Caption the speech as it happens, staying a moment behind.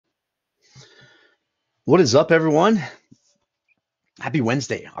What is up, everyone? Happy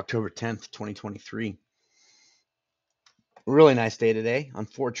Wednesday, October 10th, 2023. Really nice day today on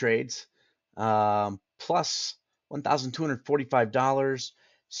four trades. Plus $1,245.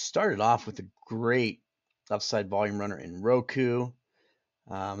 Started off with a great upside volume runner in Roku.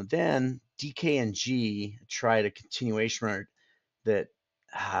 Then DKNG tried a continuation runner that,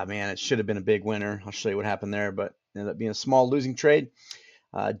 man, it should have been a big winner. I'll show you what happened there, but ended up being a small losing trade.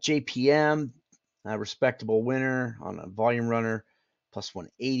 JPM, a respectable winner on a volume runner, plus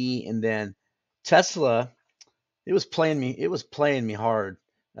 180. And then Tesla, it was playing me hard.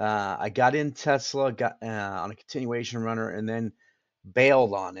 I got in Tesla, got on a continuation runner, and then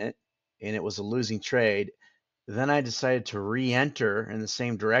bailed on it, and it was a losing trade. Then I decided to re-enter in the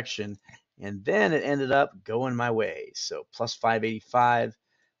same direction, and then it ended up going my way. So plus 585,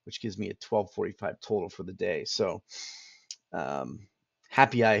 which gives me a 1245 total for the day. So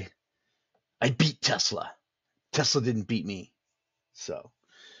happy I beat Tesla. Tesla didn't beat me. So,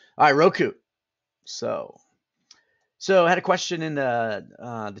 all right, Roku. So I had a question in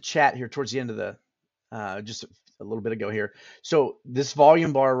the chat here towards the end of the just a little bit ago here. So this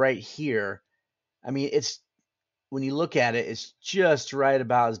volume bar right here, I mean, it's when you look at it, it's just right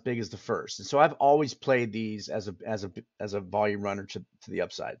about as big as the first. And so I've always played these as a volume runner to the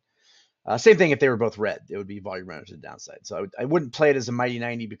upside. Same thing if they were both red, it would be volume runner to the downside. So I wouldn't play it as a mighty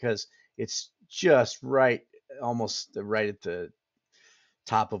 90 because it's just right, almost right at the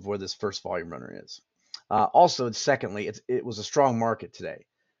top of where this first volume runner is. Also, secondly, it was a strong market today.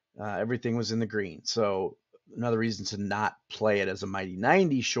 Everything was in the green. So another reason to not play it as a mighty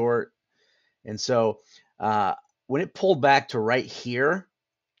 90 short. And so when it pulled back to right here,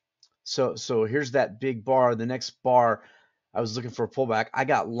 so here's that big bar. The next bar, I was looking for a pullback. I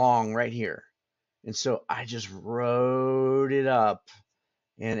got long right here. And so I just rode it up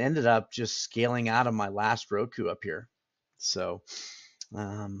and ended up just scaling out of my last Roku up here. So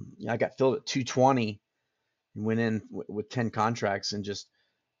I got filled at 220 and went in with 10 contracts and just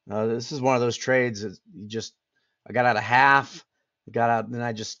this is one of those trades that I got out a half, got out, and then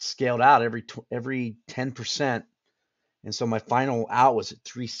I just scaled out every 10%. And so my final out was at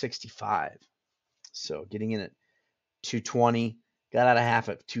 365. So getting in at 220, got out a half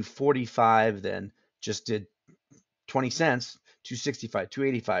at 245, then just did 20 cents, 265,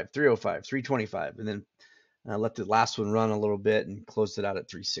 285, 305, 325, and then let the last one run a little bit and closed it out at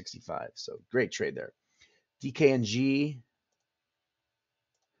 365. So great trade there. DKNG.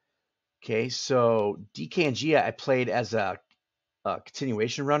 Okay, so DKNG I played as a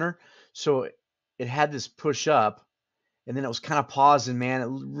continuation runner. So it had this push up, and then it was kind of pausing, man. It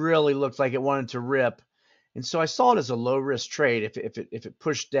really looked like it wanted to rip. And so I saw it as a low risk trade. If it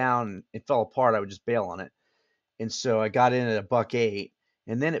pushed down and fell apart, I would just bail on it. And so I got in at $1.08,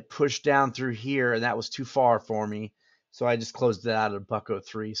 and then it pushed down through here, and that was too far for me. So I just closed it out at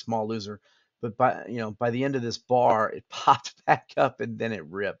 $1.03, small loser. But by the end of this bar, it popped back up and then it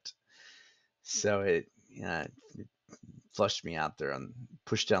ripped. So it flushed me out there and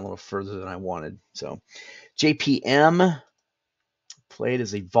pushed down a little further than I wanted. So JPM played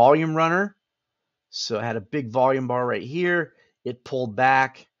as a volume runner. So I had a big volume bar right here. It pulled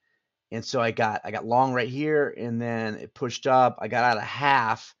back. And so I got long right here, and then it pushed up. I got out a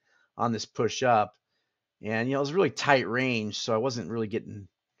half on this push up. And it was a really tight range, so I wasn't really getting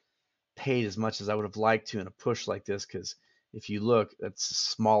paid as much as I would have liked to in a push like this, because if you look, that's a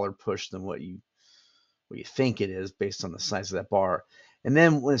smaller push than what you think it is based on the size of that bar. And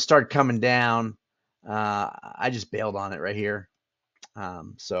then when it started coming down, I just bailed on it right here.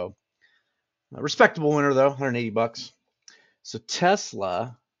 So a respectable winner though, $180. So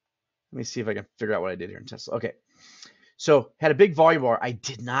Tesla, let me see if I can figure out what I did here in Tesla. Okay, so had a big volume bar. I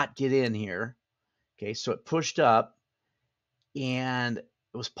did not get in here. Okay, so it pushed up and it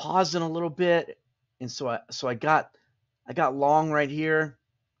was pausing a little bit, and so I got long right here,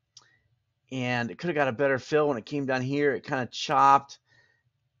 and it could have got a better fill when it came down here. It kind of chopped,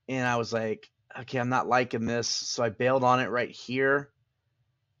 and I was like, okay, I'm not liking this, so I bailed on it right here.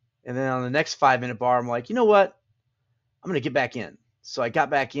 And then on the next 5-minute bar, I'm like, you know what? I'm going to get back in. So I got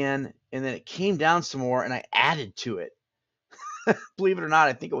back in, and then it came down some more, and I added to it. Believe it or not,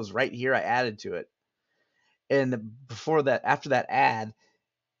 I think it was right here I added to it. And after that add,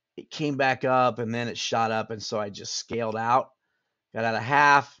 it came back up, and then it shot up, and so I just scaled out, got out a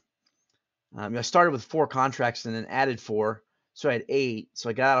half. I started with 4 contracts and then added 4, so I had 8. So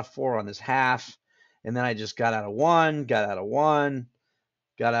I got out of 4 on this half, and then I just got out of 1, got out of 1,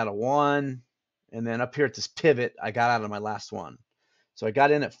 got out of 1, and then up here at this pivot, I got out of my last one. So I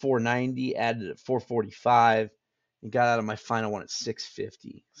got in at 490, added at 445, and got out of my final one at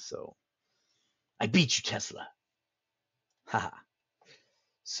 650. So I beat you, Tesla. Haha.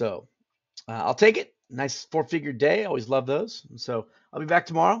 So I'll take it. Nice 4-figure day. I always love those. So I'll be back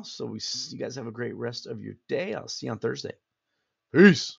tomorrow. So you guys have a great rest of your day. I'll see you on Thursday. Peace.